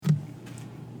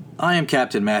I am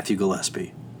Captain Matthew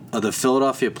Gillespie of the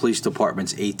Philadelphia Police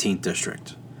Department's 18th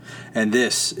District, and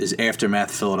this is Aftermath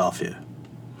Philadelphia.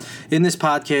 In this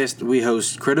podcast, we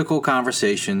host critical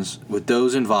conversations with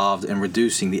those involved in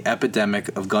reducing the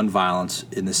epidemic of gun violence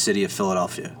in the city of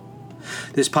Philadelphia.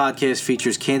 This podcast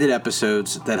features candid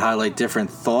episodes that highlight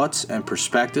different thoughts and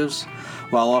perspectives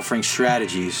while offering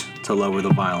strategies to lower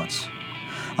the violence.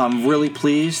 I'm really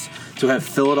pleased to have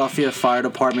Philadelphia Fire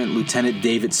Department Lieutenant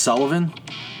David Sullivan.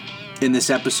 In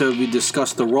this episode, we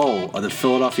discuss the role of the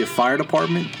Philadelphia Fire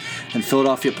Department and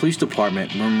Philadelphia Police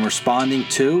Department when responding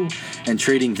to and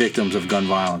treating victims of gun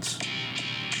violence,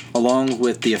 along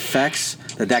with the effects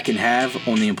that can have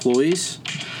on the employees,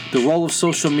 the role of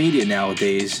social media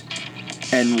nowadays,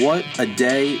 and what a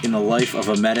day in the life of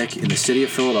a medic in the city of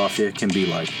Philadelphia can be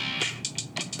like.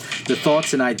 The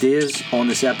thoughts and ideas on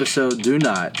this episode do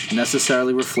not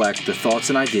necessarily reflect the thoughts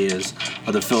and ideas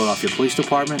of the Philadelphia Police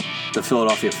Department, the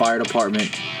Philadelphia Fire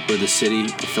Department, or the City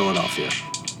of Philadelphia.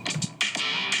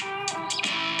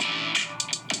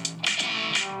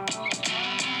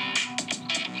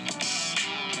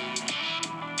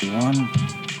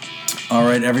 All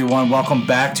right, everyone, welcome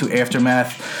back to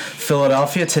Aftermath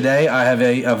Philadelphia. Today I have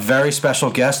a very special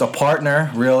guest, a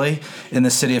partner, really, in the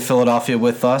city of Philadelphia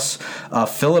with us,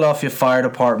 Philadelphia Fire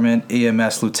Department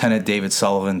EMS Lieutenant David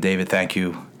Sullivan. David, thank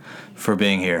you for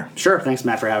being here. Sure. Thanks,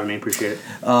 Matt, for having me. Appreciate it.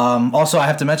 Also, I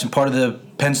have to mention, part of the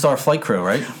Penn Star flight crew,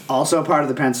 right? Also part of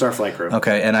the Penn Star flight crew.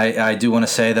 Okay, and I do want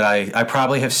to say that I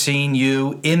probably have seen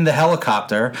you in the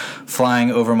helicopter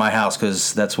flying over my house,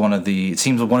 because that's one of the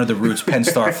routes Penn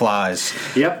Star flies.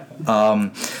 Yep.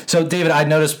 So, David, I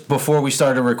noticed before we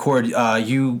started to record,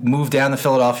 you moved down to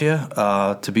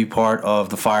Philadelphia to be part of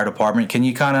the fire department. Can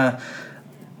you kind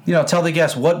of, tell the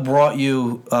guests what brought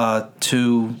you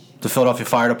to the Philadelphia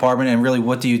Fire Department, and really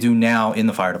what do you do now in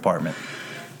the fire department?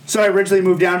 So I originally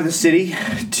moved down to the city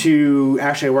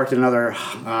I worked in another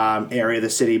area of the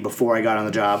city before I got on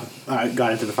the job,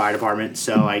 got into the fire department.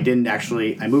 So I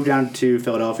moved down to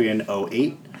Philadelphia in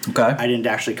 2008. Okay. I didn't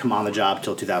actually come on the job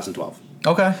until 2012.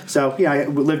 Okay. So, I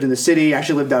lived in the city. I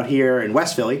actually lived out here in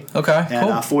West Philly. Okay, at,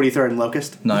 cool. 43rd and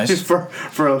Locust. Nice. It's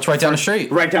right down the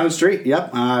street. Right down the street,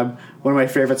 yep. One of my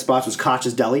favorite spots was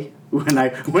Koch's Deli. When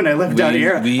I lived out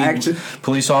here,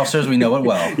 police officers, we know it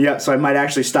well. Yeah, so I might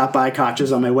actually stop by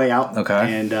Koch's on my way out,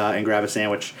 okay, and grab a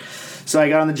sandwich. So I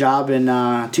got on the job in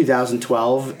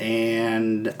 2012,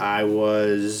 and I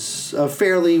was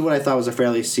what I thought was a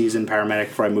fairly seasoned paramedic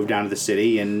before I moved down to the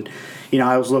city, and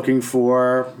I was looking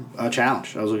for a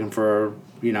challenge. I was looking for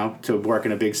to work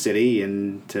in a big city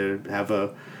and to have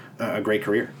a great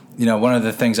career. One of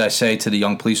the things I say to the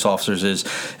young police officers is,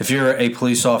 if you're a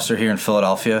police officer here in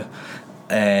Philadelphia,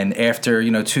 and after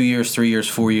 2 years, 3 years,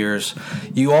 4 years,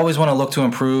 you always want to look to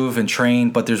improve and train,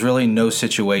 but there's really no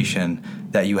situation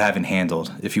that you haven't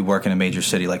handled if you work in a major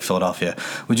city like Philadelphia.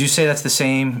 Would you say that's the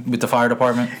same with the fire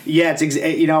department? Yeah, it's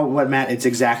Matt, it's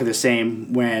exactly the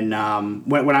same. When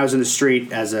I was in the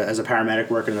street as a paramedic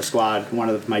working in the squad, one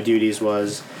of my duties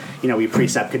was, we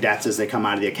precept cadets as they come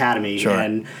out of the academy. Sure.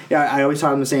 And I always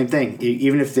taught them the same thing.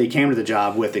 Even if they came to the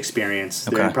job with experience,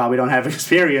 okay, they probably don't have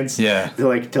experience. Yeah.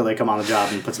 Till they come on the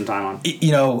job and put some time on.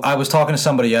 I was talking to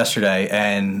somebody yesterday,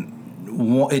 and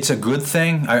it's a good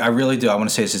thing. I really do. I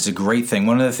want to say this. It's a great thing.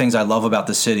 One of the things I love about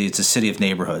the city, it's a city of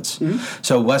neighborhoods. Mm-hmm.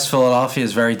 So West Philadelphia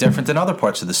is very different than other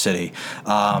parts of the city.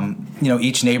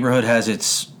 Each neighborhood has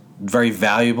its very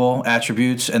valuable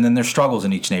attributes, and then there's struggles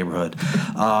in each neighborhood.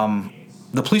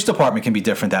 The police department can be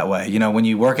different that way. When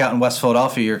you work out in West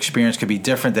Philadelphia, your experience could be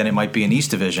different than it might be in East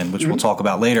Division, which we'll talk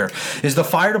about later. Is the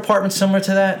fire department similar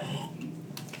to that?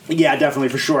 Yeah, definitely,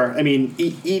 for sure. I mean,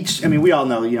 we all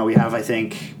know, we have, I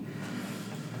think,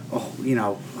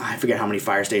 I forget how many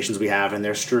fire stations we have, and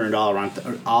they're strewn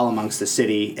all amongst the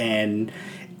city, and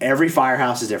every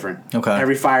firehouse is different. Okay.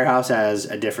 Every firehouse has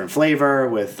a different flavor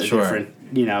with a different,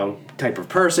 type of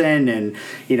person, and,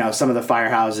 some of the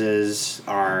firehouses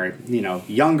are,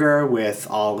 younger with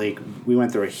we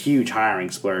went through a huge hiring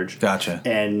splurge. Gotcha.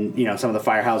 And, some of the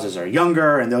firehouses are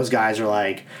younger, and those guys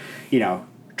are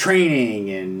training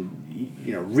and,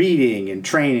 reading and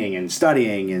training and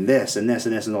studying and this and this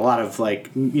and this and a lot of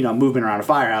movement around a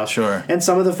firehouse. Sure. And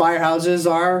some of the firehouses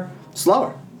are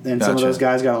slower, and some of those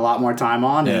guys got a lot more time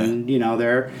on, yeah, and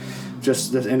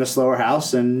just in a slower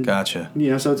house, and Gotcha.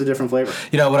 So it's a different flavor.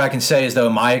 What I can say is, though,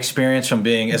 my experience from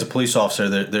being as a police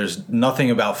officer, there's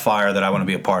nothing about fire that I want to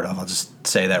be a part of. I'll just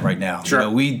say that right now. Sure.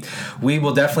 We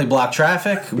will definitely block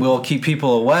traffic. We'll keep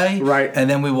people away. Right. And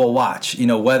then we will watch.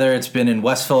 Whether it's been in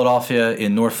West Philadelphia,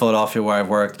 in North Philadelphia where I've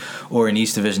worked, or in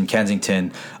East Division,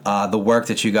 Kensington, the work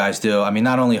that you guys do,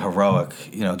 not only heroic,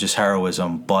 just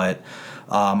heroism, but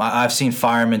I've seen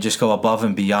firemen just go above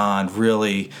and beyond,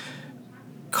 really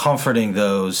comforting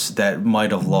those that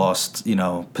might have lost,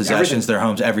 possessions, Everything. their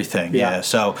homes, everything. Yeah.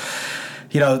 So,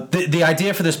 the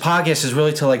idea for this podcast is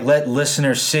really to let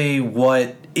listeners see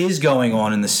what is going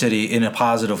on in the city in a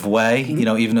positive way.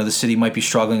 Mm-hmm. Even though the city might be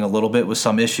struggling a little bit with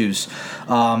some issues.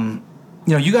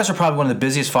 You guys are probably one of the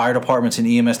busiest fire departments and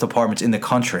EMS departments in the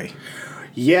country.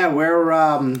 Yeah, we're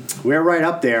right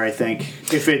up there, I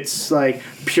think. If it's like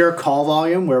pure call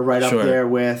volume, we're right Sure. up there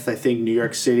with, I think, New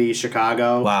York City,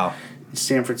 Chicago. Wow.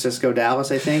 San Francisco,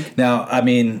 Dallas, I think. Now,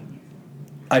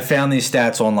 I found these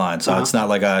stats online, so it's not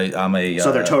like I'm a...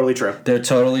 So they're totally true. They're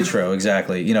totally true,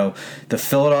 exactly. The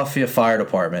Philadelphia Fire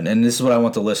Department, and this is what I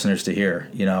want the listeners to hear,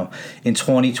 in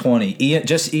 2020,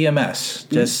 just EMS,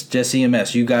 just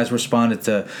EMS, you guys responded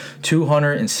to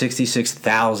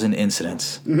 266,000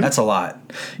 incidents. Mm-hmm. That's a lot.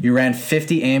 You ran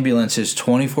 50 ambulances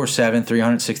 24/7,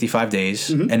 365 days.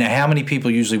 Mm-hmm. And how many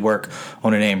people usually work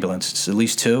on an ambulance? It's at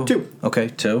least two? Two. Okay,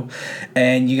 two.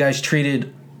 And you guys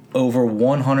treated over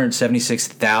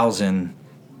 176,000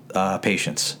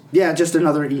 patients. Yeah, just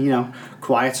another,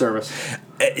 quiet service.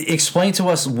 Explain to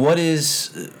us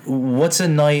what's a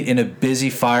night in a busy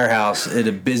firehouse at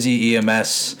a busy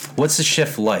EMS. What's the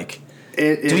shift like?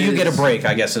 Do you get a break,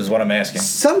 I guess is what I'm asking.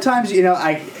 Sometimes,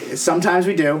 sometimes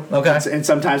we do. Okay. And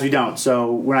sometimes we don't.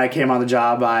 So when I came on the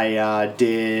job, I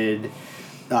did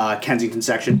Kensington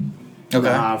section.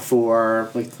 Okay. For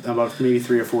about maybe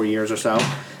 3 or 4 years or so.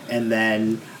 And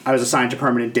then I was assigned to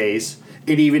permanent days.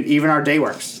 And even our day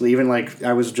works. Even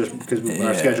I was just because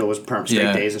our schedule was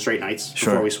straight days and straight nights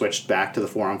before we switched back to the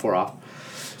 4 on 4 off.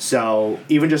 So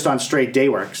even just on straight day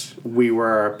works, we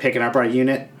were picking up our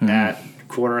unit at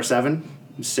 6:45,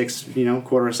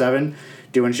 6:45,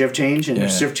 doing shift change. And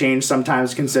shift change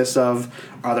sometimes consists of,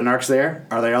 are the narcs there?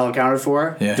 Are they all accounted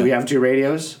for? Yeah. Do we have 2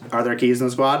 radios? Are there keys in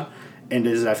the squad? And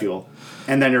is that fuel?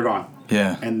 And then you're gone.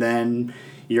 Yeah. And then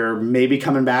you're maybe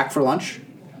coming back for lunch,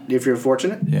 if you're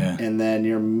fortunate. Yeah. And then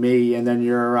you're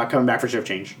coming back for shift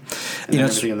change. And then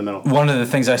everything in the middle. One of the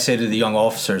things I say to the young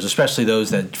officers, especially those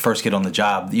that first get on the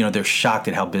job, they're shocked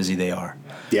at how busy they are.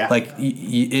 Yeah.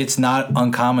 It's not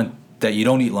uncommon that you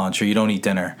don't eat lunch or you don't eat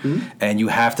dinner, and you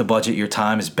have to budget your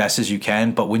time as best as you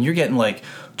can. But when you're getting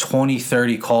 20,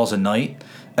 30 calls a night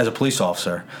as a police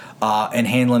officer and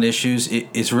handling issues,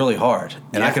 it's really hard.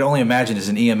 And I could only imagine as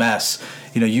an EMS,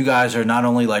 you guys are not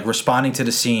only responding to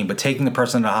the scene, but taking the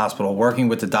person to the hospital, working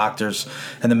with the doctors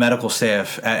and the medical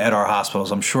staff at our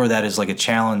hospitals. I'm sure that is a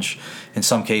challenge in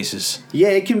some cases. Yeah,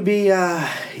 it can be a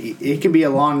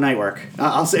long night work.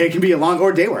 I'll say it can be a long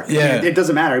or day work. Yeah. It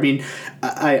doesn't matter.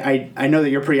 I know that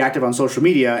you're pretty active on social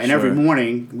media, and every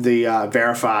morning the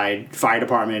verified fire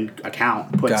department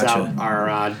account puts out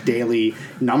our daily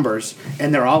numbers,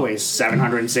 and they're always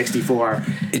 764.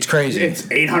 It's crazy.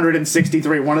 It's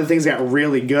 863. One of the things I got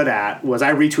really good at was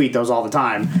I retweet those all the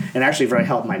time, and actually really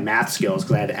helped my math skills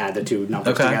because I had to add the 2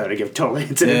 numbers together to give total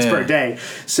incidents per day.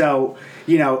 So,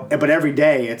 but every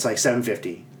day it's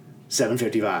 750.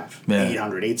 755,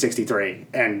 800, 863,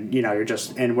 and you're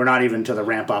just, and we're not even to the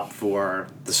ramp up for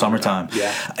the summertime.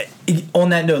 Yeah. On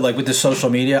that note, with the social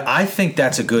media, I think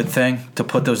that's a good thing to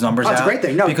put those numbers out. It's a great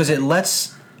thing, because it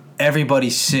lets everybody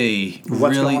see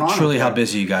what's really, going on truly how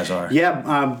busy you guys are.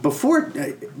 Yeah, before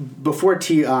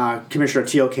Commissioner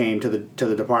Teal came to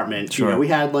the department, we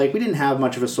had we didn't have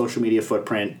much of a social media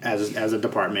footprint as a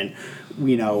department.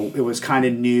 It was kind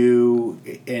of new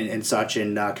and such,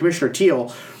 and Commissioner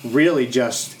Teal really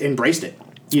just embraced it.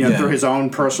 Through his own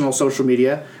personal social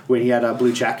media, when he had a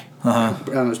blue check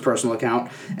on his personal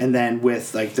account, and then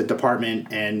with the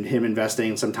department and him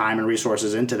investing some time and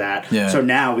resources into that. Yeah. So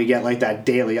now we get that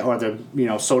daily, or the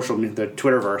social, the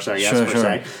Twitterverse, I guess per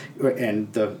se,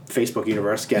 and the Facebook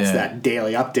universe gets that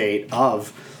daily update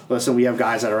of. Listen, we have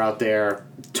guys that are out there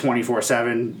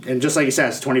 24/7, and just like he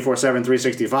says, 24/7,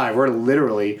 365. We're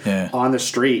literally on the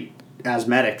street as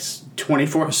medics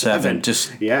 24/7.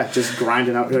 Just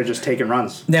grinding out, or just taking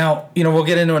runs. Now, we'll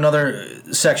get into another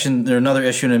section or another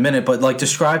issue in a minute, but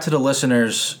describe to the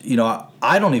listeners,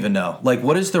 I don't even know. Like,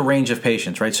 what is the range of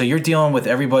patients, right? So you're dealing with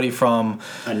everybody from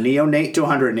a neonate to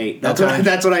 108. That's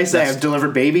what I say. I've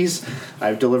delivered babies.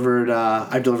 I've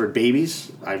delivered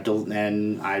babies.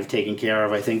 And I've taken care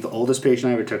of. I think the oldest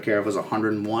patient I ever took care of was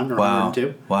 101 or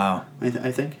 102. Wow.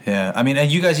 I think. Yeah. I mean,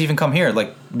 and you guys even come here.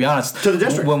 Like, to be honest, to the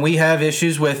district. When we have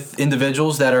issues with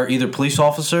individuals that are either police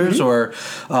officers or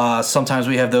sometimes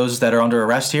we have those that are under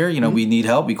arrest here. You know, we need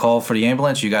help. We call for the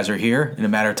ambulance. You guys are here in a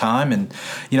matter of time. And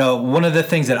you know, one of the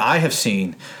things that I have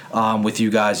seen with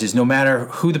you guys is no matter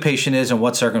who the patient is and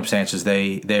what circumstances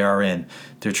they are in,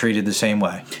 they're treated the same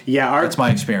way. Yeah, that's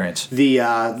my experience. The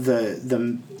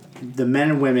men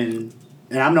and women,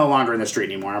 and I'm no longer in the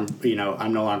street anymore.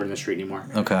 I'm no longer in the street anymore.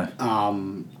 Okay.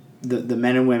 The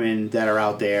men and women that are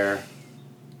out there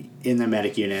in the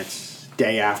medic units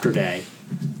day after day,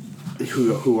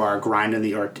 who are grinding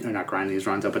not grinding these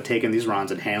runs up, but taking these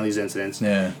runs and handling these incidents,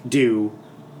 do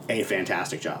a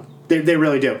fantastic job. They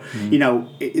really do. You know,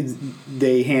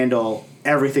 they handle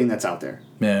everything that's out there.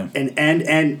 Yeah.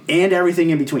 And everything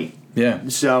in between. Yeah.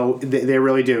 So they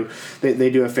really do. They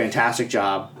do a fantastic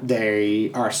job.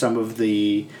 They are some of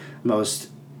the most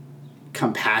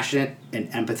compassionate and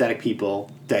empathetic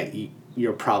people that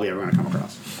you're probably ever going to come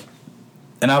across.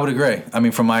 And I would agree. I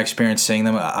mean, from my experience seeing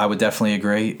them, I would definitely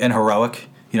agree. And heroic.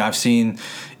 You know, I've seen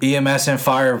EMS and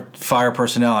fire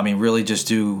personnel, I mean, really just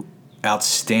do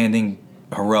outstanding,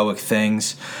 heroic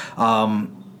things.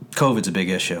 COVID's a big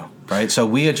issue, right? So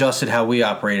we adjusted how we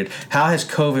operated. How has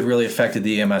COVID really affected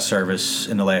the EMS service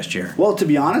in the last year? Well, to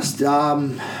be honest,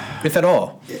 if at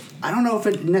all, I don't know if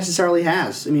it necessarily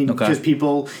has. I mean, because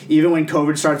people, even when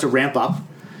COVID started to ramp up,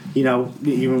 you know,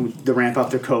 even the ramp up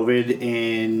to COVID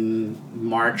in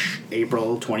March,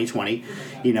 April 2020,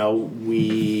 you know,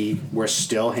 we were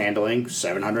still handling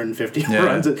 750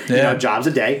 runs, jobs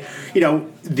a day. You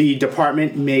know, the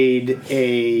department made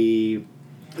a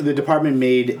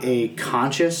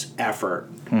conscious effort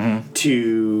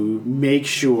to make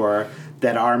sure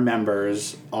that our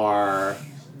members are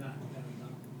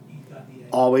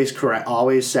always correct,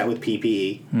 always set with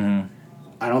PPE.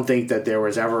 I don't think that there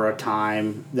was ever a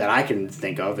time that I can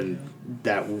think of, and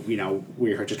that, you know,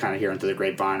 we were just kind of hearing through the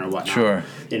grapevine or whatnot. Sure.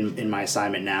 In my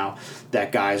assignment now,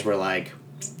 that guys were like,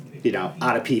 you know,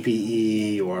 out of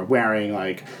PPE or wearing,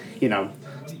 like, you know,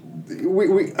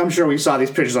 I'm sure we saw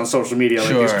these pictures on social media,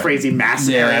 like these crazy mass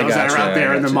scenarios that are out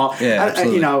there in the mall. Yeah,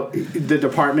 you know, the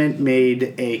department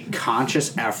made a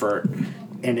conscious effort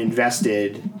and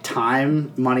invested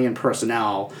time, money, and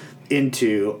personnel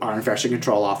into our infection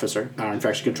control office, and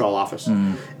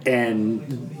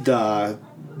the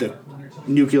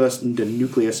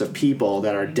nucleus of people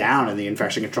that are down in the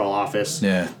infection control office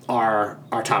are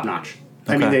top notch.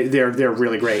 I mean, they're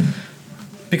really great.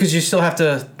 Because you still have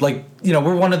to, like, you know,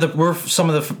 we're some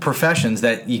of the professions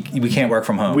that we can't work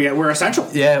from home. We're essential.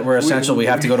 Yeah, we're essential. We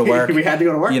have to go to work. We had to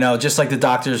go to work. You know, just like the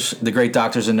doctors, the great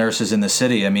doctors and nurses in the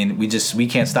city. I mean, we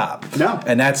can't stop. No.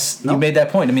 And you made that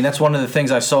point. I mean, that's one of the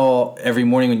things I saw every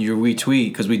morning when you retweet,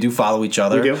 because we do follow each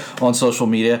other on social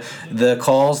media. The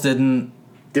calls didn't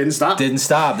stop. They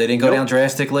didn't go down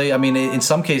drastically. I mean, in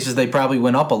some cases, they probably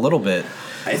went up a little bit.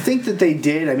 I think that they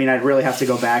did. I mean, I'd really have to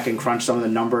go back and crunch some of the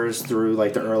numbers through,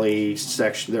 like, the early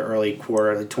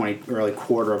quarter of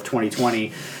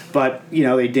 2020. But, you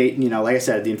know, like I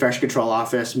said, the infection control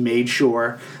office made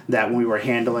sure that when we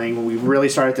really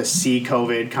started to see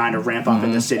COVID kind of ramp up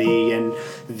in the city, and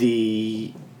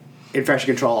the infection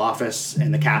control office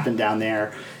and the captain down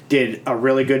there did a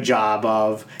really good job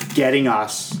of getting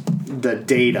us the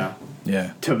data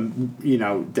to, you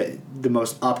know, the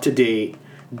most up-to-date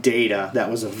data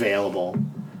that was available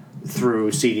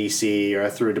through CDC or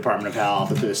through Department of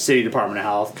Health or through the City Department of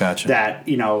Health. Gotcha. That,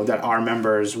 you know, that our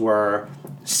members were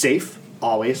safe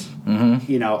always,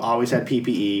 you know, always had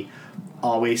PPE,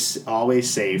 always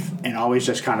safe, and always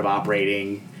just kind of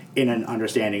operating in an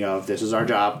understanding of, this is our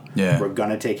job. Yeah. We're going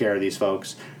to take care of these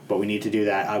folks. But we need to do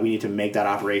that. We need to make that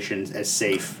operation as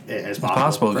safe as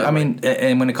possible. I mean,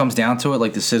 and when it comes down to it,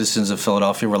 like, the citizens of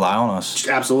Philadelphia rely on us.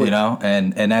 Absolutely. You know,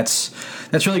 and that's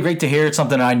really great to hear. It's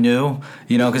something I knew,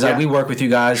 you know, because we work with you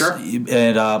guys. Sure.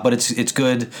 And but it's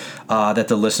good that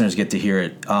the listeners get to hear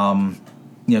it. You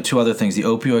know, two other things: the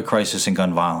opioid crisis and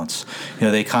gun violence. You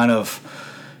know, they kind of.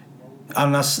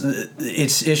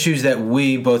 It's issues that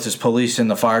we, both as police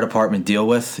and the fire department, deal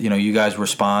with. You know, you guys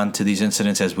respond to these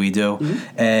incidents as we do.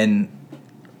 And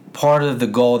part of the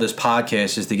goal of this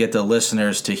podcast is to get the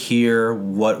listeners to hear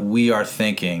what we are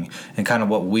thinking and kind of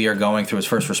what we are going through as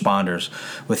first responders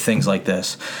with things like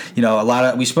this. You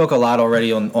know, we spoke a lot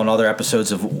already on other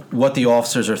episodes of what the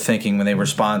officers are thinking when they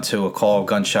respond to a call of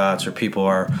gunshots or people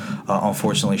are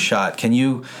unfortunately shot. Can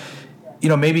you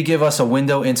maybe give us a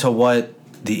window into what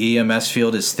the EMS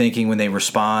field is thinking when they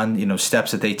respond, steps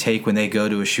that they take when they go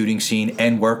to a shooting scene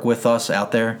and work with us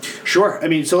out there? Sure. I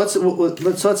mean, so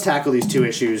let's tackle these two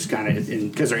issues kind of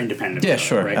because they're independent. Yeah,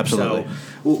 sure, right? Absolutely.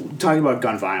 So, talking about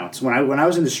gun violence, when I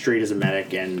was in the street as a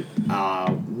medic, and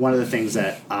one of the things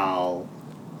that I'll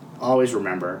always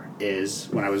remember is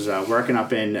when I was working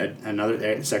up in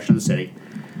another section of the city,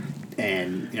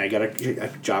 and I got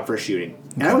a job for a shooting,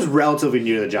 and I was relatively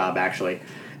new to the job actually.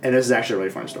 And this is actually a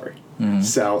really fun story. Mm-hmm.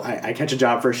 So I catch a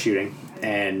job for a shooting,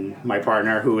 and my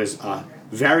partner, who is a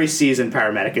very seasoned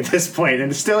paramedic at this point,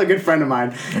 and still a good friend of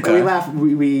mine, and we laugh.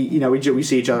 We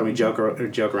see each other, and we joke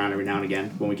around every now and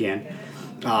again when we can.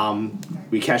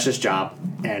 We catch this job,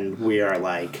 and we are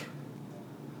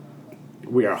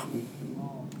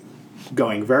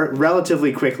going very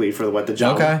relatively quickly for what the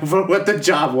job for what the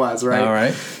job was. Right. All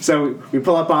right. So we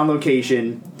pull up on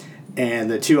location.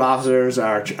 And the two officers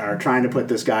are trying to put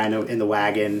this guy in the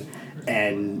wagon,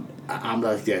 and I'm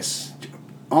like this,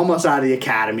 almost out of the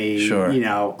academy, sure.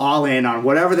 All in on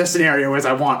whatever the scenario is.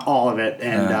 I want all of it,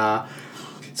 and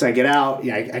so I get out.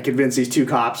 I convince these two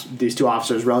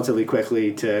officers relatively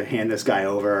quickly to hand this guy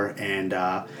over, and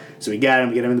so we get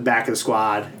him in the back of the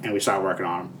squad, and we start working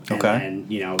on him. Okay. And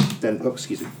then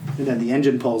excuse me, and then the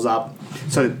engine pulls up.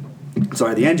 So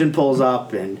the engine pulls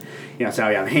up, and so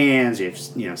we have hands, we have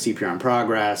CPR in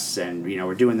progress, and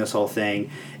we're doing this whole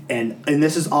thing, and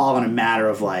this is all in a matter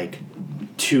of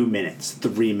 2 minutes,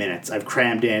 3 minutes. I've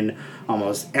crammed in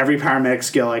almost every paramedic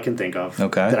skill I can think of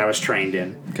that I was trained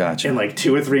in. Gotcha. In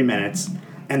 2 or 3 minutes,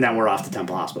 and then we're off to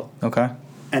Temple Hospital. Okay.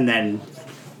 And then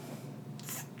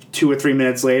 2 or 3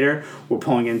 minutes later, we're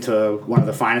pulling into one of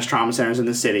the finest trauma centers in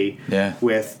the city. Yeah.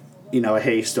 With a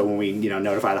haste, so when we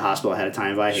notify the hospital ahead of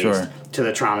time via haste sure. to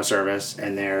the trauma service,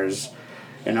 and there's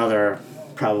another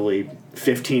probably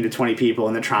 15 to 20 people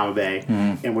in the trauma bay,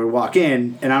 and we walk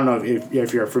in, and I don't know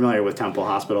if you're familiar with Temple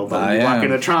Hospital, but when we walk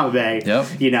into the trauma bay,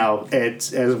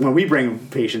 it's as when we bring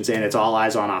patients in, it's all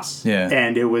eyes on us. Yeah.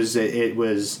 And it was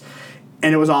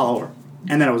all over,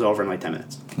 and then it was over in 10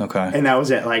 minutes. Okay. And that was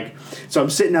it. So I'm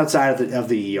sitting outside of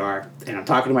the ER, and I'm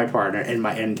talking to my partner, and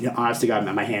honest to God,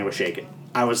 my hand was shaking.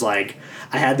 I was I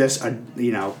had this, I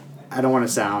don't want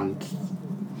to sound.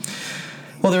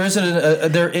 Well, there is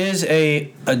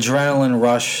a adrenaline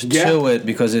rush to it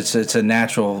because it's a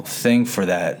natural thing for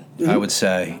that. Mm-hmm. I would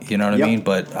say, you know what I mean.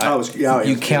 But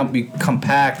you can't be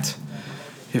compact.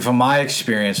 From my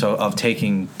experience of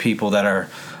taking people that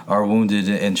are wounded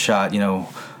and shot, you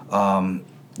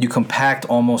compact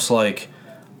almost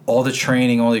all the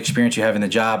training, all the experience you have in the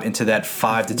job into that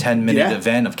 5 to 10 minute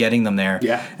event of getting them there.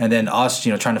 Yeah. And then us,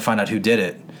 trying to find out who did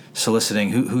it, soliciting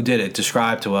who did it,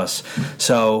 describe to us.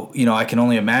 So, I can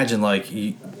only imagine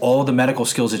all the medical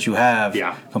skills that you have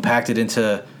compacted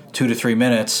into 2 to 3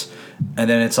 minutes, and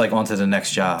then it's on to the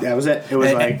next job. That was it. It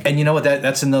was and you know what,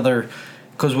 that's another,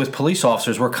 because with police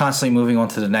officers, we're constantly moving on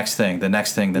to the next thing, the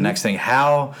next thing, the next thing.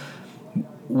 How,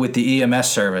 with the EMS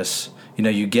service,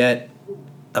 you get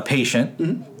a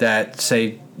patient that,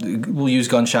 say, we'll use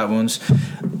gunshot wounds.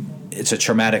 It's a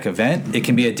traumatic event. It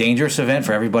can be a dangerous event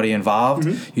for everybody involved.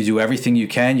 Mm-hmm. You do everything you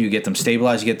can. You get them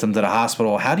stabilized. You get them to the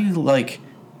hospital. How do you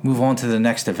move on to the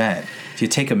next event? Do you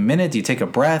take a minute? Do you take a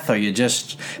breath? Or you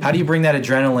just, how do you bring that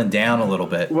adrenaline down a little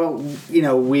bit? Well,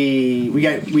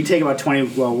 we take about 20.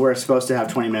 Well, we're supposed to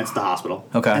have 20 minutes at the hospital.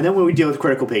 Okay. And then when we deal with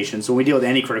critical patients, when we deal with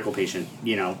any critical patient,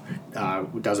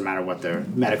 it doesn't matter what their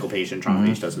medical patient, trauma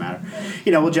patient, doesn't matter.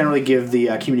 We'll generally give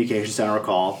the communication center a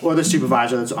call, or the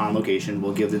supervisor that's on location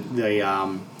will give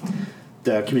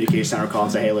the communication center call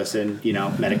and say, hey, listen,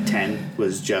 medic 10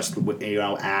 was just,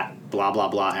 at blah, blah,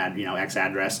 blah, at, X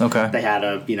address. Okay. They had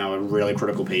a really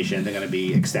critical patient. They're going to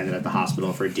be extended at the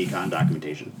hospital for decon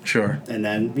documentation. Sure. And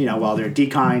then, while they're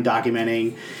deconning,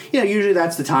 documenting, usually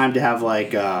that's the time to have a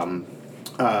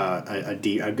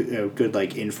good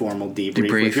informal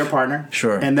debrief with your partner.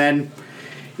 Sure. And then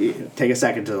take a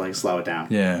second to slow it down.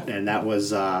 Yeah. And that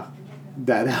was that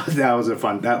was a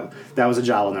fun that was a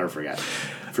job I'll never forget.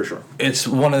 For sure. It's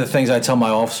one of the things I tell my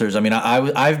officers. I mean,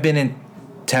 I've been in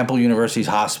Temple University's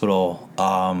hospital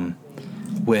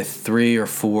with 3 or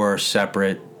 4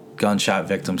 separate gunshot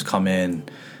victims come in,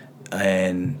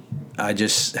 and I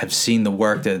just have seen the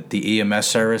work that the EMS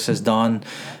service has done.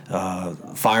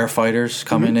 Firefighters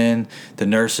coming in, the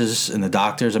nurses and the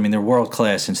doctors. I mean, they're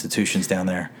world-class institutions down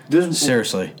there.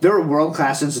 Seriously. There are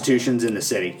world-class institutions in the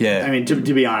city. Yeah. I mean, to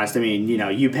be honest,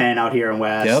 UPenn out here in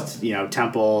West,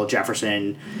 Temple,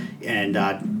 Jefferson, and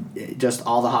just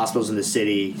all the hospitals in the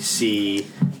city see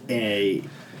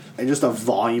just a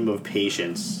volume of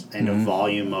patients and a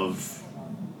volume of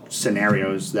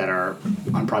scenarios that are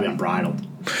probably unbridled.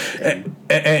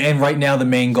 And right now, the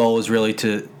main goal is really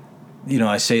to,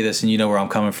 I say this, and you know where I'm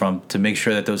coming from, to make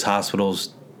sure that those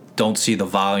hospitals don't see the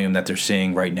volume that they're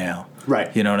seeing right now.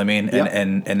 Right. You know what I mean? Yep.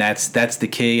 And that's the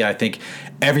key. I think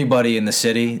everybody in the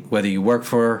city, whether you work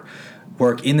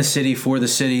in the city, for the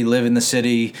city, live in the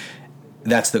city,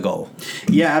 that's the goal.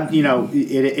 Yeah,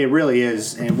 it really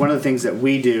is. And one of the things that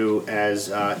we do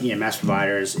as EMS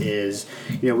providers is,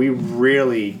 we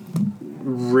really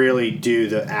do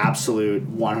the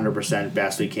absolute 100%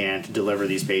 best we can to deliver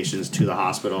these patients to the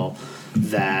hospital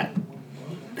that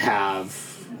have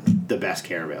the best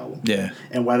care available. Yeah.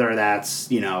 And whether that's,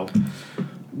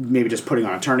 maybe just putting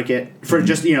on a tourniquet for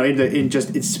just,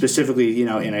 it's specifically, in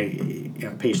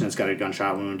a patient that's got a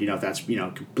gunshot wound, if that's,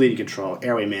 bleeding control,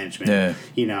 airway management,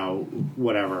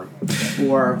 whatever,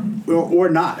 or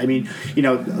not. I mean,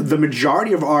 the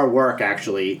majority of our work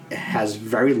actually has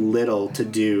very little to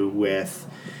do with,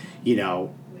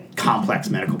 complex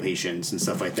medical patients and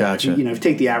stuff like that. Gotcha. If you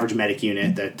take the average medic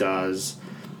unit that does,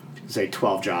 say,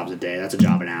 12 jobs a day, that's a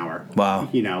job an hour. Wow.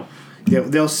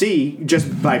 They'll see,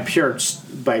 just by pure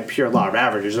law of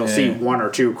averages, they'll see one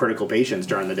or two critical patients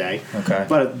during the day. Okay.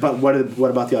 But what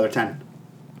about the other 10?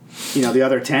 The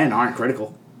other 10 aren't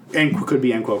critical and could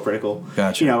be, end quote, critical.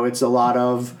 Gotcha. It's a lot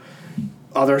of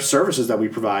other services that we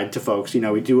provide to folks.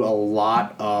 We do a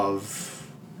lot of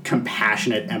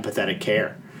compassionate, empathetic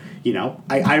care.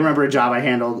 I remember a job I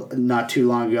handled not too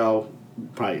long ago.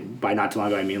 Probably by not too long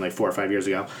ago, I mean like 4 or 5 years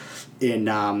ago, in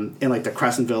like the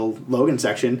Crescentville Logan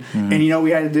section, Mm-hmm. and we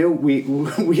had to do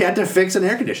we had to fix an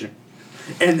air conditioner,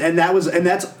 and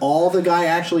that's all the guy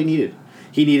actually needed.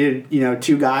 He needed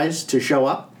 2 guys to show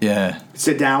up,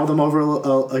 sit down with him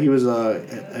over. He was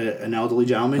an elderly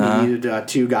gentleman. Uh-huh. He needed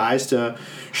 2 guys to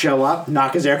show up,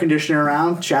 knock his air conditioner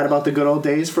around, chat about the good old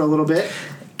days for a little bit.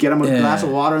 Get him a glass of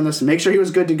water and this. Make sure he was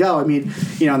good to go. I mean,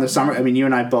 in the summer. I mean, you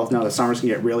and I both know the summers can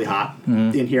get really hot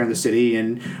in here in the city,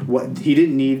 and what he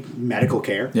didn't need medical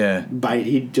care. Yeah.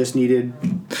 He just needed.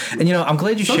 And I'm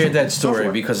glad you shared that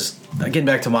story because getting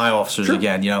back to my officers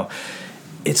again,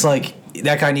 it's like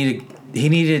that guy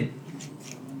needed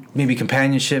maybe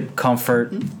companionship,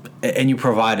 comfort, and you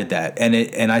provided that.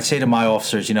 And I say to my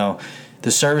officers, the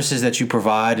services that you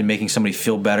provide and making somebody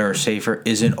feel better or safer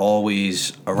isn't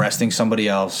always arresting somebody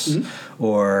else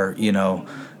or,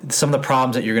 some of the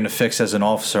problems that you're going to fix as an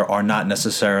officer are not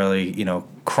necessarily,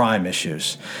 crime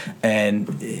issues. And,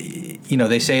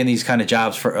 they say in these kind of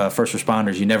jobs for first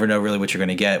responders, you never know really what you're going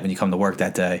to get when you come to work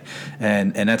that day.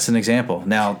 And that's an example.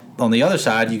 Now, on the other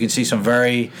side, you can see some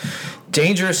very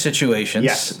dangerous situations.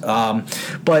 Yes.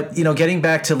 But, getting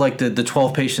back to like the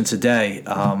 12 patients a day,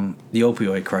 the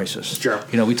opioid crisis. Sure.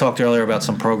 We talked earlier about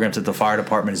some programs that the fire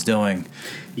department is doing.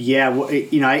 Yeah. Well, we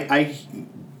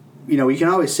can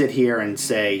always sit here and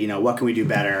say, what can we do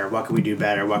better? What can we do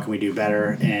better? What can we do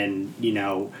better? And,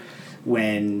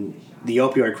 when the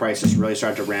opioid crisis really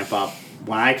started to ramp up,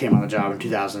 when I came on the job in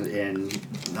 2000, in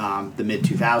the mid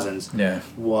 2000s,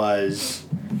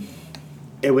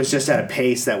 it was just at a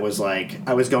pace that was like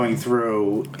I was going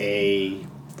through a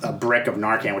brick of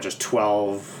Narcan, which is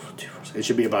 12. It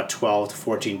should be about 12 to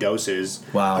 14 doses.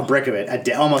 Wow. A brick of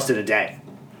it almost in a day.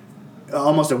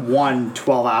 Almost a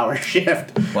 12-hour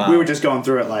shift. Wow. We were just going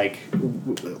through it like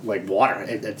water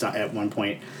at one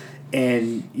point.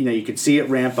 And, you could see it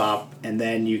ramp up, and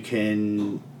then you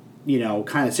can,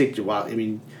 kind of say, well, I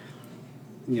mean,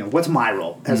 what's my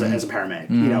role as a paramedic?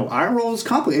 Mm-hmm. Our role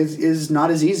is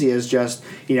not as easy as just,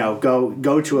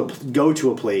 go to a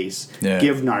place,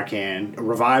 give Narcan,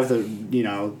 revive the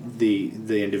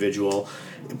individual,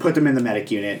 put them in the medic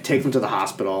unit, take them to the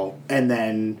hospital, and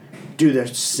then do the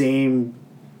same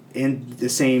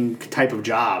type of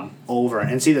job over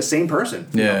and see the same person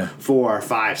 4,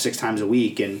 5, 6 times a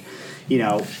week. And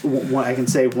I can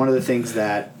say one of the things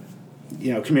that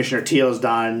Commissioner Teal has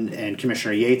done and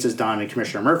Commissioner Yates has done and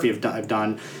Commissioner Murphy have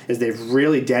done is they've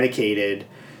really dedicated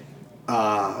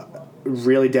I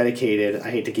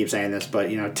hate to keep saying this, but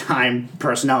time,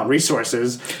 personnel, and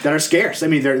resources that are scarce. I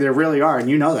mean, there really are, and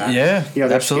that. Yeah,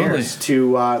 they're absolutely. scarce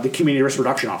to the Community Risk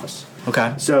Reduction Office.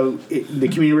 Okay. So the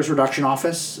Community Risk Reduction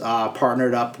Office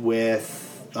partnered up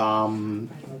with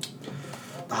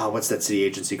what's that city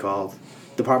agency called?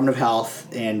 Department of Health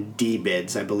and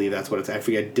DBIDS, I believe that's what it's. I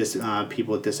forget.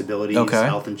 People with disabilities,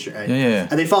 health insurance. Yeah.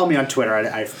 And they follow me on Twitter.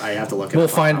 I have to look it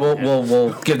up.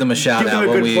 We'll give them a shout out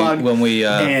when we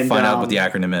find out what the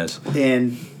acronym is.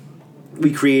 And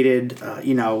we created,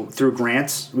 through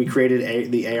grants, we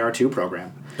created the AR2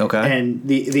 program. Okay. And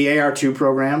the AR2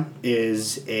 program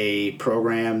is a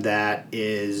program that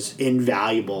is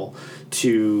invaluable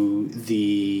to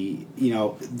the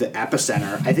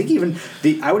epicenter. I think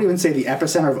I would even say the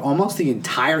epicenter of almost the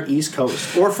entire East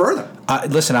Coast or further.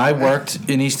 Listen, I worked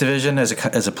in East Division as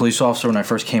a police officer when I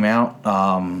first came out,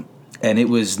 and it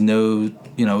was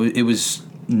it was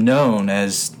known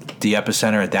as the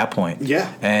epicenter at that point.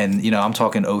 Yeah. And I'm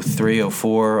talking 03,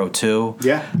 04, 02.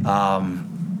 Yeah.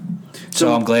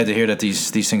 So I'm glad to hear that these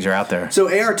things are out there. So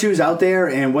AR2 is out there,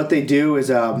 and what they do is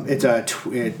it's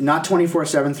not 24/7,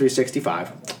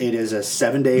 365. It is a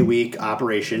 7-day week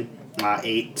operation,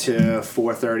 8 to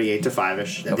 4:30, 8 to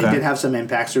 5ish. Okay. They did have some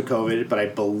impacts through COVID, but I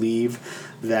believe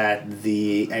that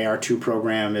the AR2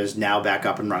 program is now back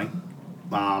up and running.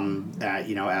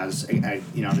 As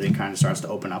everything kind of starts to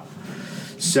open up.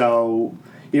 So,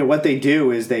 what they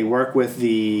do is they work with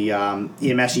the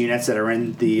EMS units that are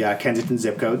in the Kensington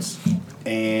zip codes,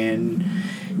 and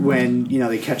when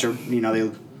they catch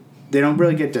they don't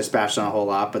really get dispatched on a whole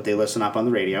lot, but they listen up on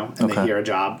the radio and they hear a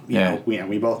job.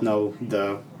 We both know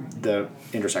the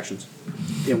intersections.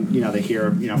 They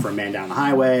hear for a man down the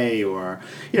highway, or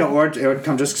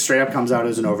it just straight up comes out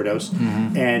as an overdose,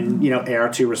 and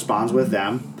AR2 responds with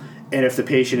them, and if the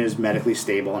patient is medically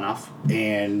stable enough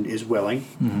and is willing,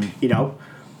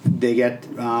 they get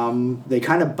they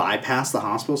kind of bypass the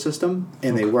hospital system,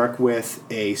 and they work with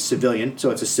a civilian. So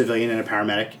it's a civilian and a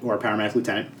paramedic, or a paramedic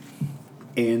lieutenant,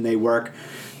 and they work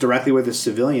directly with a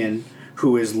civilian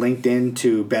who is linked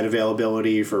into bed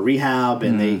availability for rehab,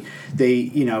 and they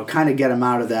kind of get them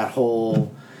out of that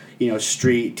whole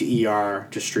street to ER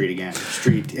to street again,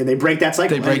 and they break that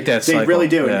cycle. They really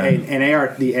do. Yeah. And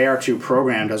the AR2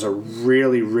 program does a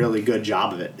really, really good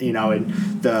job of it.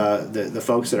 And the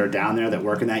folks that are down there that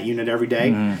work in that unit every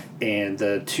day, and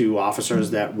the 2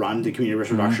 officers that run the community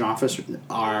risk reduction office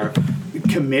are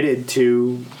committed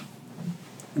to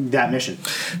that mission.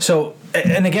 So,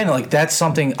 and again, that's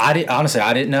something I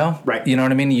didn't know. Right. You know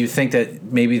what I mean? You think that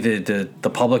maybe the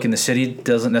public in the city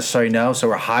doesn't necessarily know, so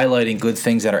we're highlighting good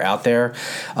things that are out there.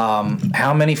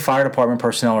 How many fire department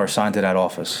personnel are assigned to that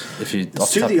office?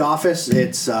 To the office,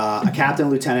 it's a captain,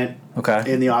 lieutenant. Okay.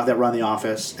 That run the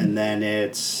office, and then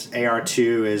it's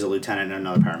AR2 is a lieutenant and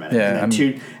another paramedic. Yeah. And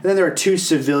then there are 2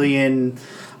 civilian.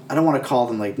 I don't want to call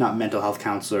them not mental health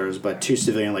counselors, but 2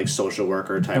 civilian social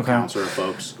worker type counselor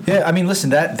folks. Yeah, I mean, listen,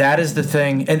 that is the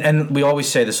thing, and we always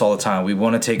say this all the time. We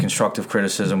want to take constructive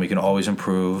criticism. We can always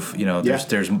improve.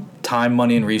 There's time,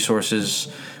 money, and resources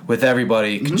with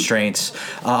everybody, constraints.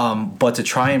 But to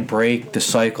try and break the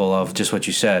cycle of just what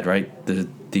you said, right?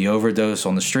 The overdose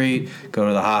on the street, go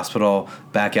to the hospital,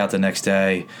 back out the next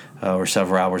day or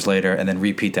several hours later, and then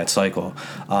repeat that cycle.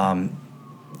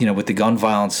 With the gun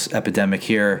violence epidemic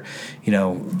here,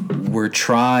 we're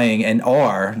trying and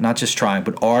are, not just trying,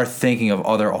 but are thinking of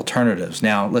other alternatives.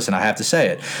 Now, listen, I have to say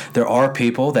it. There are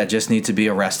people that just need to be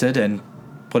arrested and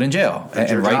put in jail.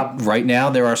 And right now,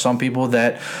 there are some people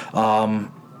that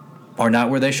are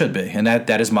not where they should be. And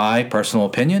that is my personal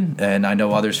opinion, and I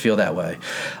know others feel that way.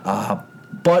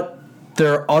 But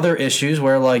there are other issues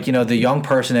where, the young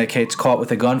person that gets caught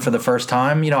with a gun for the first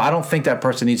time, I don't think that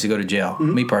person needs to go to jail,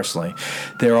 me personally.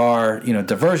 There are,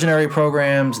 diversionary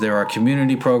programs, there are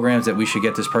community programs that we should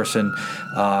get this person,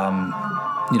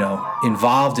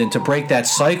 involved in to break that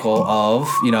cycle of,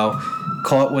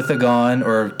 caught with a gun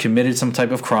or committed some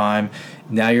type of crime.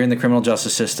 Now you're in the criminal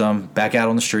justice system, back out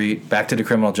on the street, back to the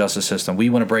criminal justice system. We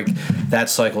want to break that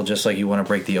cycle just like you want to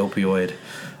break the opioid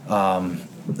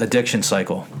addiction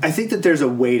cycle. I think that there's a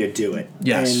way to do it.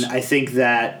 Yes. And I think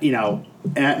that, and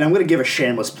I'm going to give a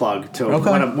shameless plug to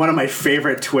one of my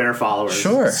favorite Twitter followers,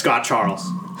 Sure. Scott Charles.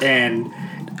 And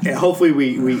hopefully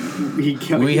we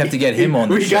have to get him on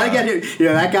the show. We got to get him.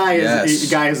 That guy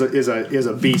is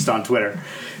a beast on Twitter.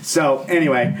 So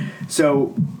anyway,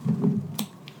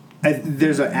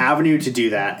 there's an avenue to do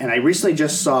that, and I recently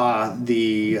just saw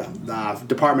the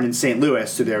department in St.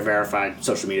 Louis, through their verified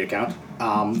social media account,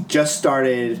 just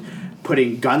started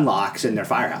putting gun locks in their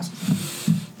firehouses.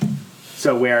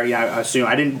 So where, I assume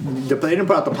they didn't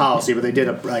put out the policy, but they did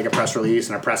a press release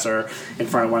and a presser in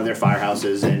front of one of their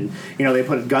firehouses, and they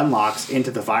put gun locks into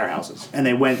the firehouses, and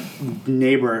they went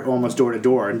almost door to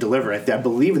door and delivered it. I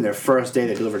believe in their first day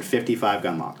they delivered 55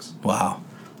 gun locks. Wow.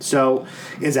 So,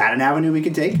 is that an avenue we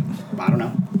can take? I don't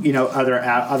know.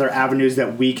 Other avenues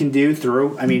that we can do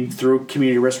through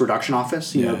Community Risk Reduction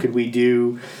Office. Could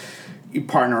we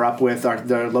partner up with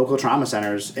the local trauma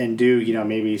centers and do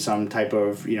maybe some type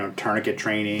of tourniquet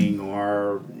training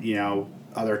or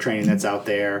other training that's out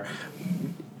there.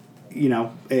 I think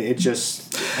it's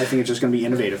just going to be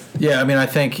innovative. Yeah, I mean, I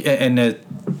think, and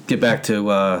get back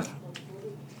to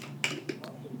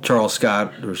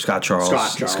Scott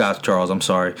Charles. I'm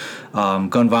sorry.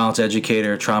 Gun violence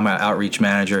educator, trauma outreach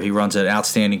manager. He runs an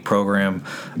outstanding program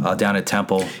down at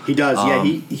Temple. He does.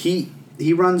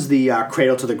 He runs the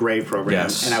Cradle to the Grave program.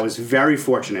 Yes. And I was very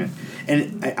fortunate.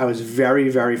 And I was very,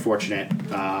 very fortunate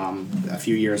a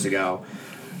few years ago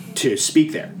to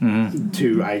speak there.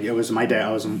 Mm-hmm. It was my day.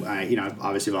 I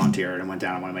obviously volunteered and went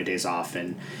down on one of my days off,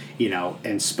 and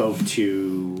spoke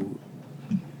to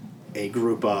a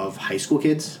group of high school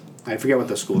kids. I forget what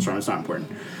the school's from. It's not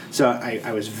important. So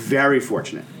I was very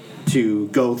fortunate to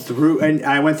go through, and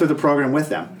I went through the program with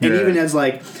them. And even as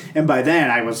and by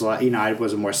then I was I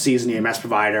was a more seasoned EMS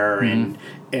provider and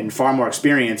far more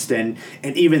experienced, and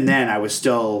even then I was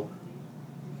still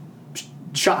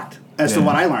shocked as to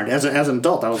what I learned as an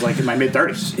adult. I was in my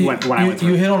mid-30s when I went through.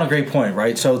 You hit on a great point,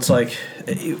 right? So it's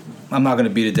I'm not going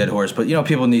to beat a dead horse, but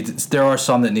people there are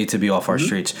some that need to be off our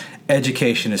streets.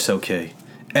 Education is so key.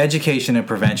 Education and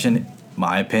prevention,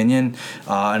 my opinion,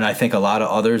 and I think a lot of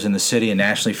others in the city and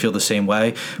nationally feel the same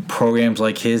way. Programs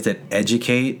like his that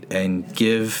educate and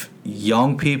give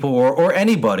young people or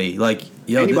anybody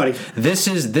anybody. This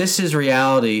is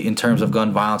reality in terms of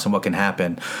gun violence and what can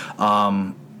happen.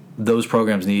 Those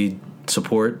programs need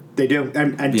support. They do,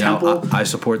 and Temple. I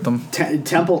support them.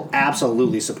 Temple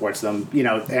absolutely supports them.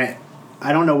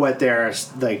 I don't know what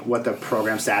what the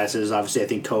program status is. Obviously, I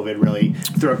think COVID really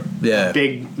threw a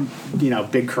big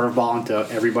curveball into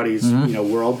everybody's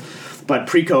world. But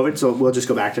pre-COVID, so we'll just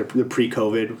go back to the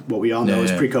pre-COVID. What we all know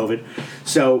is pre-COVID.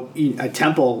 So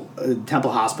Temple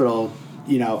Hospital,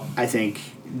 I think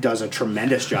does a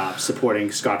tremendous job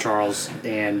supporting Scott Charles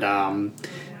and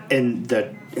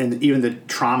even the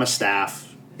trauma staff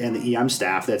and the EM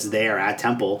staff that's there at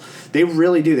Temple. They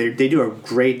really do. They do a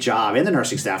great job, and the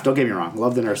nursing staff. Don't get me wrong.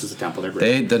 Love the nurses at Temple. They're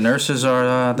great. The nurses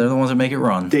are they're the ones that make it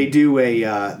run. They do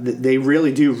they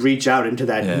really do reach out into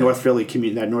that North Philly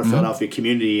community, that North Philadelphia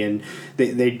community, and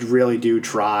they really do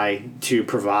try to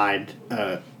provide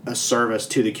a service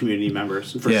to the community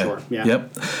members for sure. Yeah.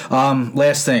 Yep.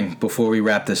 Last thing before we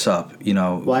wrap this up,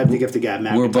 Well, I have to give the gab.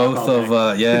 We're both of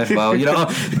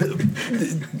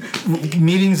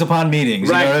meetings upon meetings.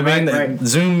 Right, You know what I mean? Right.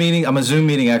 Zoom meeting. I'm a Zoom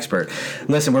meeting expert.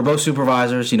 Listen, we're both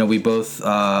supervisors. We both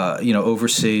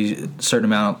oversee a certain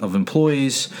amount of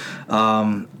employees.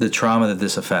 The trauma that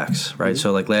this affects, right?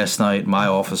 So last night, my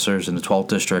officers in the 12th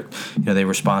district, they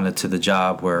responded to the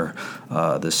job where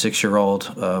the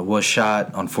 6-year-old was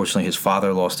shot. Unfortunately, his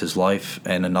father lost his life,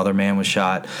 and another man was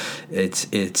shot.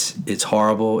 It's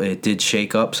horrible. It did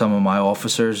shake up some of my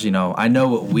officers. I know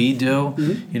what we do.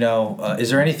 Is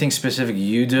there anything specific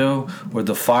you do or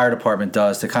the fire department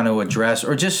does to kind of address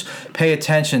or just pay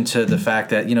attention to the fact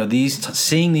that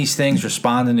seeing these things,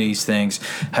 responding to these things,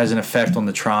 has an effect on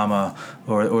the trauma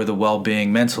or the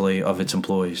well-being mentally of its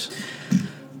employees?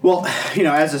 Well,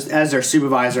 as their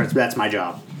supervisor, that's my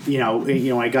job. When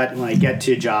I get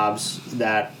to jobs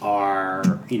that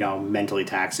are mentally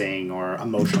taxing or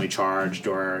emotionally charged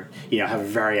or have a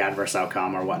very adverse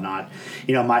outcome or whatnot,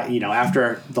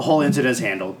 after the whole incident is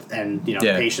handled and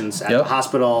patients at the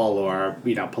hospital or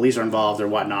police are involved or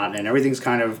whatnot and everything's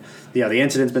kind of the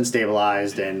incident's been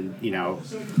stabilized and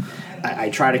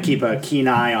I try to keep a keen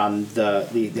eye on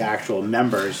the actual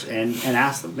members and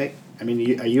ask them, hey, are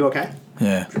you okay?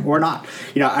 Yeah. Or not?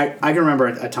 I can remember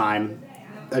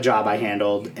a job I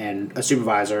handled and a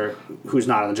supervisor who's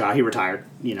not on the job, he retired,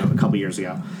 a couple years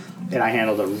ago. And I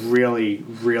handled a really,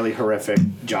 really horrific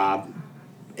job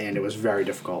and it was very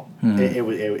difficult. It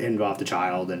involved a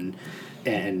child and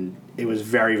it was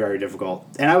very, very difficult.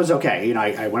 And I was okay.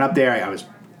 I went up there, I was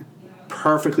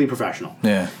perfectly professional.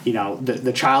 Yeah.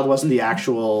 The child wasn't the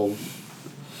actual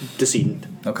decedent.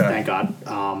 Okay. Thank God.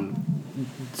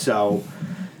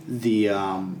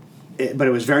 But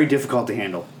it was very difficult to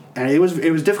handle. And it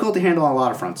was difficult to handle on a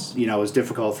lot of fronts. It was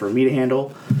difficult for me to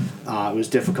handle. It was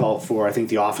difficult for, I think,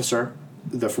 the officer,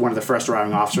 one of the first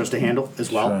arriving officers to handle as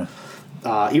well.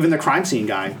 Sure. Even the crime scene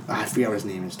guy, I forget what his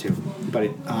name is too.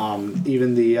 But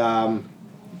even the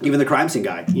crime scene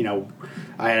guy,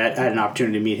 I had an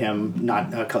opportunity to meet him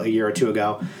not a year or two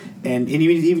ago, and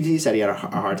even he said he had a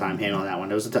hard time handling that one.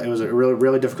 It was a really,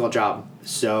 really difficult job.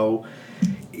 So,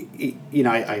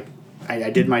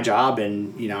 I did my job,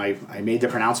 and I made the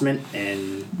pronouncement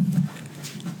and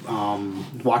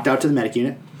walked out to the medic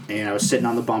unit, and I was sitting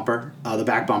on the bumper, the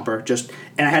back bumper,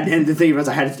 and the thing was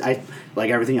I like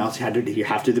everything else you have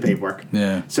to do the paperwork.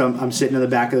 Yeah. So I'm sitting in the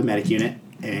back of the medic unit,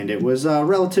 and it was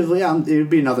relatively it would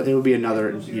be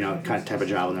another kind of type of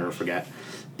job I'll never forget,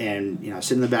 and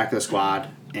sitting in the back of the squad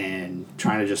and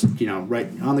trying to just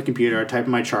write on the computer,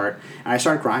 typing my chart, and I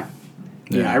started crying.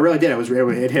 You know, I really did.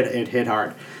 It hit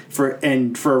hard for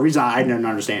a reason I didn't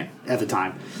understand at the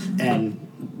time. And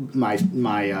my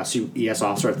ES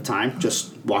officer at the time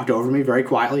just walked over to me very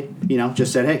quietly. You know,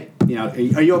 just said, "Hey, you know,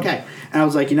 are you okay?" And I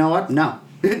was like, "You know what? No,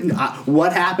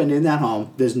 what happened in that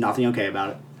home? There's nothing okay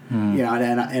about it. You know,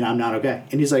 and I'm not okay."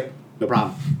 And he's like, "No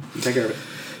problem. You take care of it."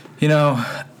 You know,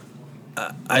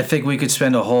 I think we could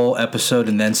spend a whole episode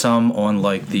and then some on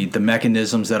like the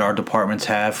mechanisms that our departments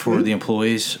have for the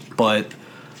employees, but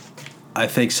I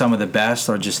think some of the best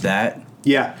are just that.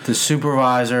 Yeah. The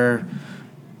supervisor,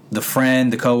 the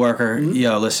friend, the coworker,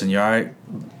 yo, listen, you all right?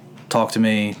 Talk to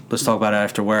me. Let's talk about it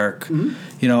after work.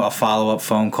 You know, a follow-up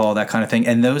phone call, that kind of thing.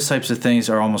 And those types of things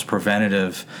are almost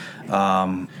preventative.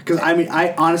 Because I mean,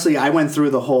 I honestly went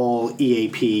through the whole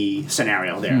EAP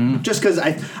scenario there, just because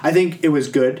I think it was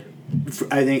good.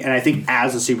 I think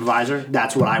as a supervisor,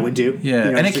 that's what I would do. Yeah,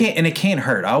 you know, and it can't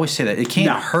hurt. I always say that it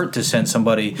can't hurt to send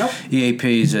somebody. Nope.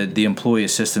 EAP is the Employee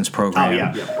Assistance Program. Oh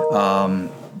yeah.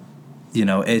 You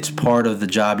know, it's part of the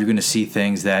job. You're going to see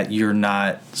things that you're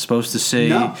not supposed to see,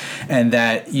 and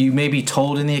that you may be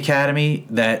told in the academy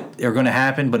that are going to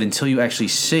happen, but until you actually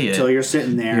see it, until you're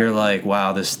sitting there, you're like,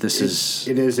 wow, this is.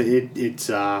 It's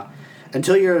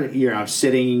until you're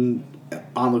sitting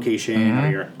on location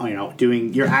or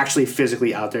you're actually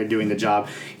physically out there doing the job,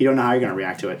 you don't know how you're going to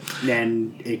react to it,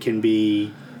 and it can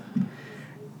be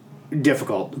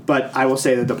difficult. But I will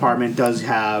say the department does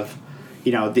have,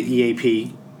 you know, the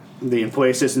EAP. The Employee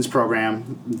Assistance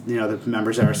Program, you know, the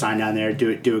members that are assigned down there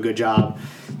do a good job.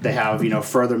 They have, you know,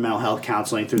 further mental health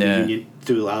counseling through the union,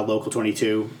 through Local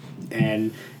 22,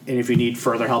 and if you need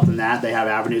further help than that, they have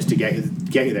avenues to get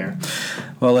you there.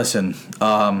 Well, listen,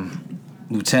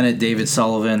 Lieutenant David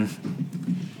Sullivan,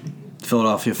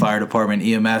 Philadelphia Fire Department,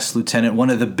 EMS Lieutenant, one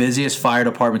of the busiest fire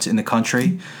departments in the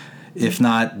country, if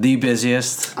not the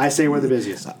busiest. I say we're the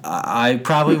busiest. I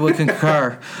probably would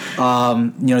concur.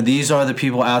 You know, these are the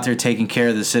people out there taking care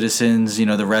of the citizens, you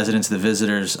know, the residents, the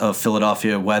visitors of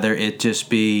Philadelphia, whether it just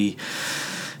be,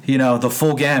 you know, the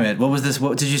full gamut. What was this?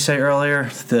 What did you say earlier?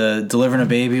 The delivering a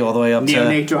baby all the way up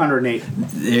neonate to 108.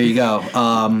 There you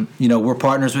go. You know, we're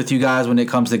partners with you guys when it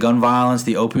comes to gun violence,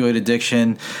 the opioid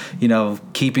addiction, you know,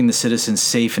 keeping the citizens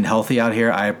safe and healthy out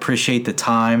here. I appreciate the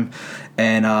time.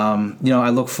 And, you know, I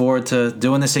look forward to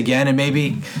doing this again. And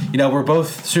maybe, you know, we're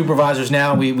both supervisors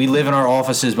now. We live in our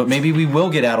offices, but maybe we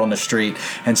will get out on the street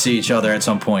and see each other at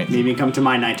some point. Maybe come to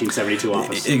my 1972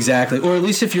 office. Exactly. Or at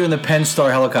least if you're in the Penn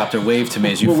Star helicopter, wave to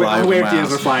me as you fly over. I'll wave to you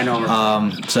as we're flying over.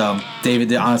 So,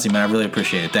 David, honestly, man, I really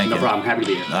appreciate it. Thank you. No problem. Happy to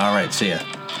be here. All right. See ya.